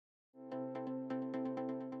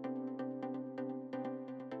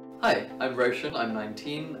Hi, I'm Roshan, I'm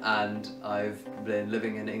 19 and I've been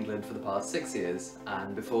living in England for the past 6 years,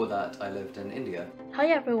 and before that I lived in India. Hi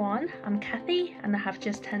everyone, I'm Kathy and I have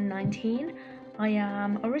just turned 19. I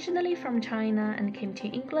am originally from China and came to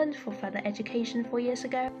England for further education 4 years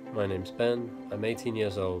ago. My name's Ben, I'm 18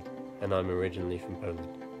 years old and I'm originally from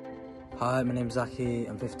Poland. Hi, my name's Zaki,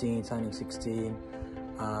 I'm 15, turning 16.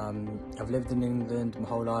 I've lived in England my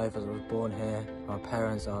whole life as I was born here. My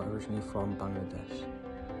parents are originally from Bangladesh.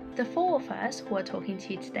 The four of us who are talking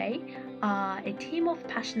to you today are a team of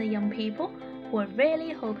passionate young people who are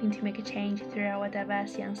really hoping to make a change through our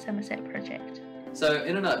diverse Young Somerset project. So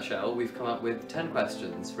in a nutshell, we've come up with 10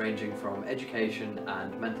 questions ranging from education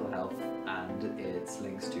and mental health and its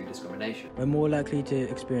links to discrimination. We're more likely to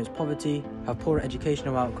experience poverty, have poorer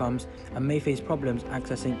educational outcomes, and may face problems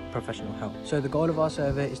accessing professional help. So the goal of our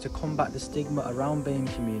survey is to combat the stigma around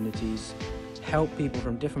BAME communities, help people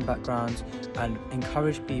from different backgrounds, and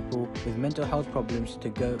encourage people with mental health problems to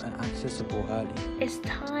go and access support early. It's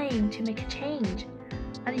time to make a change,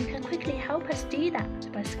 and you can quickly help us do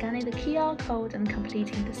that by scanning the QR code and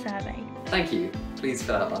completing the survey. Thank you. Please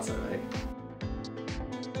fill out our survey.